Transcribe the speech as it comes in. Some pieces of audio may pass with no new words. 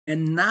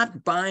and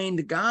not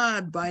bind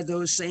God by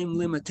those same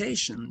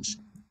limitations,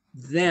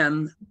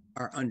 then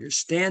our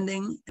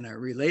understanding and our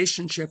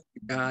relationship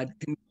with God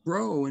can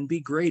grow and be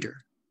greater.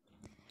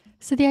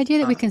 So the idea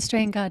that we Uh,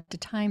 constrain God to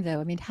time,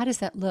 though, I mean, how does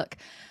that look?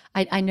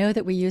 I know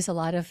that we use a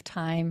lot of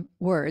time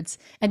words,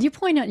 and you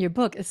point out in your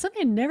book, it's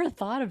something I never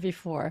thought of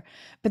before,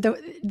 but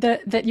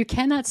that you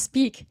cannot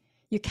speak.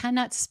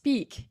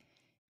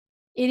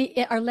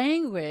 Our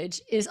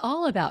language is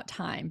all about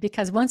time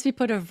because once we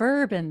put a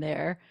verb in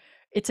there,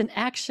 it's an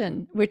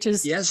action, which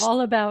is yes,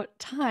 all about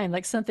time,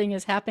 like something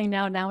is happening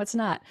now, now it's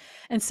not.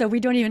 And so we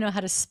don't even know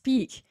how to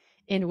speak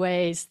in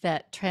ways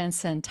that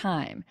transcend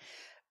time.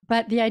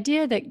 But the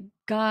idea that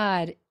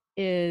God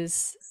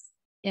is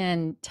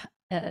in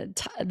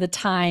the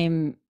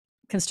time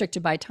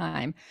constricted by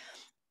time,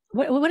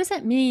 what does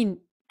that mean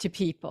to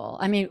people?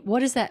 I mean, what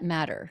does that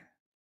matter?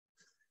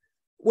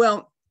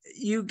 well,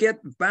 you get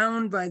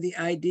bound by the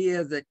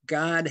idea that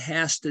God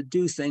has to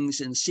do things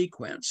in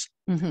sequence.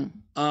 Mm-hmm.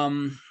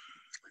 Um,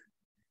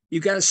 you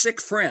got a sick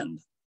friend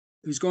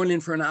who's going in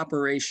for an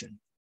operation,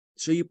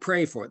 so you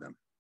pray for them.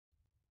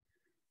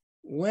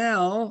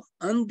 Well,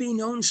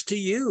 unbeknownst to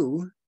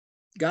you,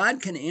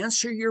 God can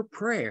answer your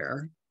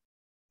prayer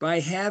by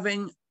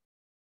having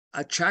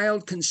a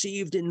child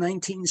conceived in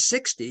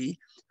 1960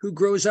 who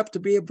grows up to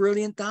be a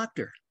brilliant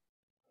doctor.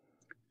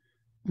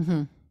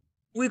 Mm-hmm.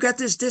 We've got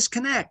this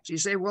disconnect. You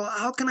say, well,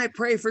 how can I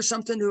pray for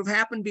something to have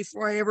happened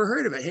before I ever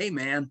heard of it? Hey,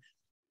 man,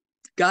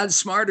 God's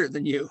smarter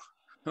than you.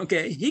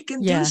 Okay. He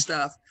can do Yeah.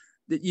 stuff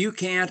that you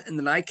can't and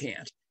that I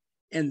can't.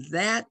 And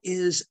that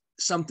is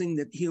something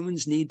that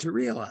humans need to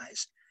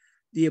realize.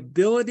 The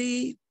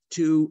ability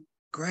to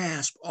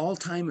grasp all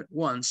time at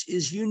once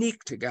is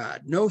unique to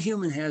God. No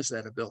human has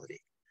that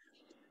ability.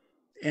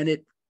 And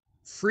it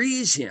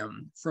frees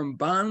him from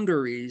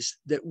boundaries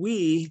that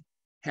we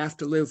have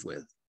to live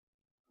with.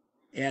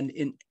 And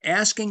in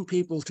asking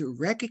people to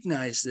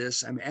recognize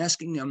this, I'm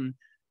asking them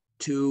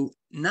to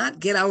not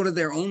get out of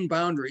their own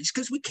boundaries,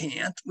 because we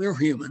can't, we're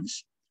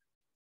humans,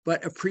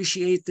 but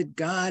appreciate that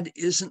God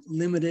isn't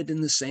limited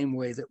in the same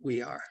way that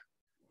we are.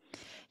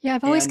 Yeah,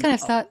 I've always And kind of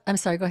thought, I'm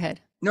sorry, go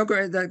ahead. no, go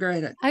ahead, go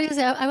ahead. I just,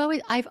 I've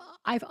always,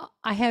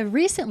 I have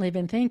recently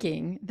been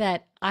thinking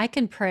that I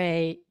can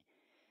pray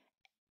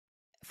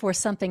for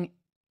something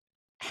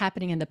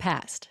happening in the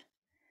past.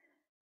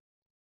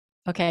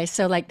 Okay,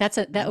 so like that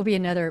would be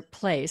another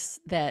place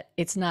that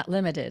it's not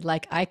limited.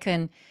 Like I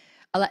can,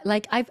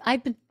 like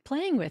I've been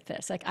playing with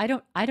this. Like I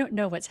don't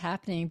know what's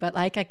happening, but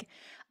like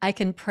I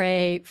can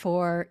pray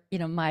for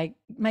my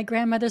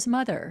grandmother's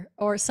mother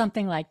or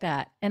something like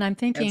that. And I'm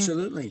thinking,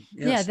 Absolutely.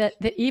 yeah, Yes.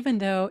 that even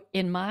though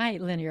in my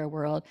linear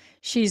world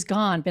she's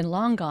gone, been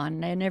long gone,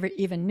 and I never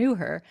even knew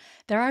her,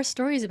 there are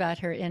stories about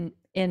her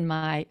in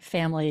my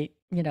family,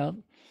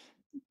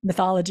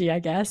 mythology, I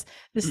guess,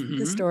 the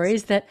Mm-hmm.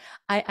 stories that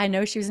I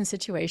know she was in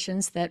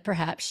situations that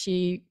perhaps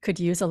she could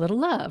use a little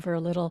love or a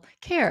little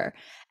care.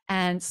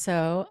 And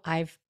so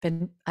I've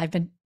been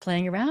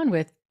playing around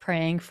with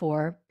praying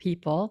for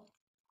people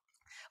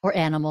or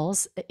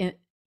animals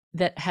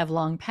that have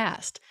long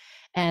passed.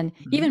 And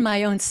Mm-hmm. even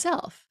my own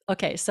self.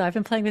 Okay, so I've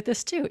been playing with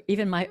this too.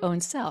 Even my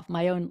own self,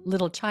 my own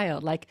little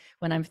child, like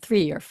when I'm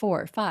 3 or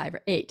 4 or 5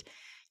 or 8,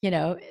 you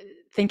know,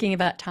 thinking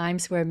about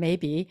times where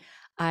maybe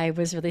I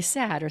was really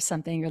sad or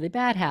something really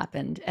bad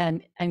happened,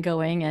 and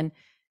going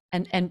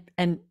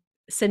and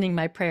sending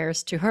my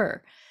prayers to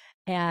her.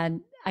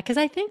 And because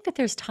I think that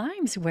there's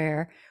times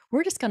where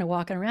we're just kind of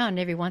walking around and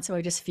every once in a while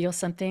we just feel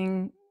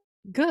something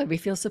good. We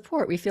feel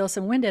support. We feel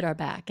some wind at our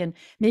back. And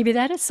maybe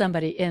that is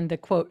somebody in the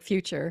quote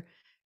future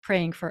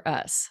praying for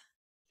us.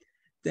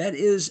 That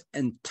is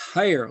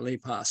entirely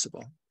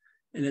possible.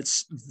 And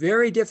it's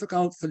very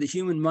difficult for the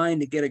human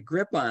mind to get a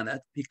grip on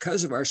it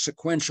because of our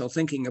sequential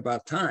thinking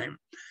about time.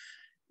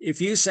 If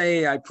you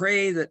say, I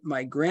pray that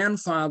my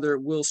grandfather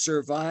will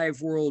survive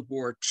World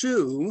War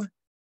II,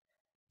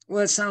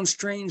 well, it sounds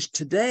strange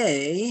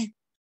today.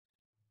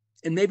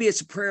 And maybe it's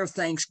a prayer of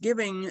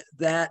thanksgiving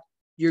that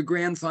your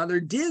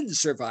grandfather did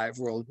survive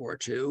World War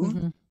II,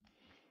 Mm-hmm.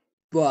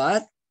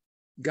 but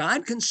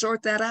God can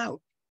sort that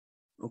out.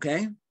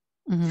 Okay.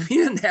 Mm-hmm. He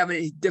didn't have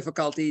any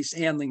difficulties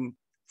handling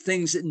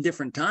things in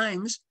different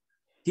times.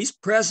 He's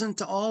present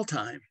to all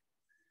time.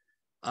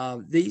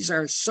 These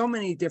are so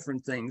many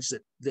different things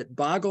that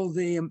boggle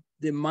the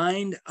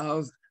mind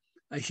of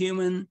a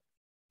human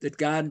that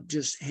God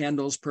just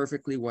handles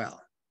perfectly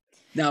well.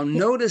 Now, Yeah.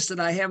 notice that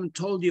I haven't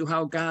told you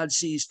how God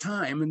sees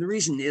time, and the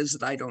reason is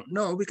that I don't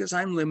know, because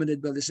I'm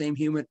limited by the same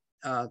human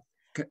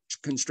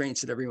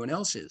constraints that everyone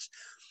else is.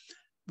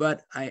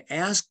 But I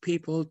ask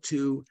people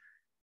to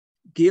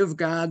give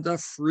God the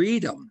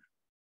freedom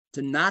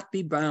to not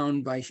be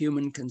bound by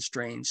human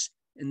constraints,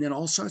 and then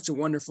all sorts of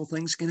wonderful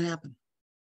things can happen.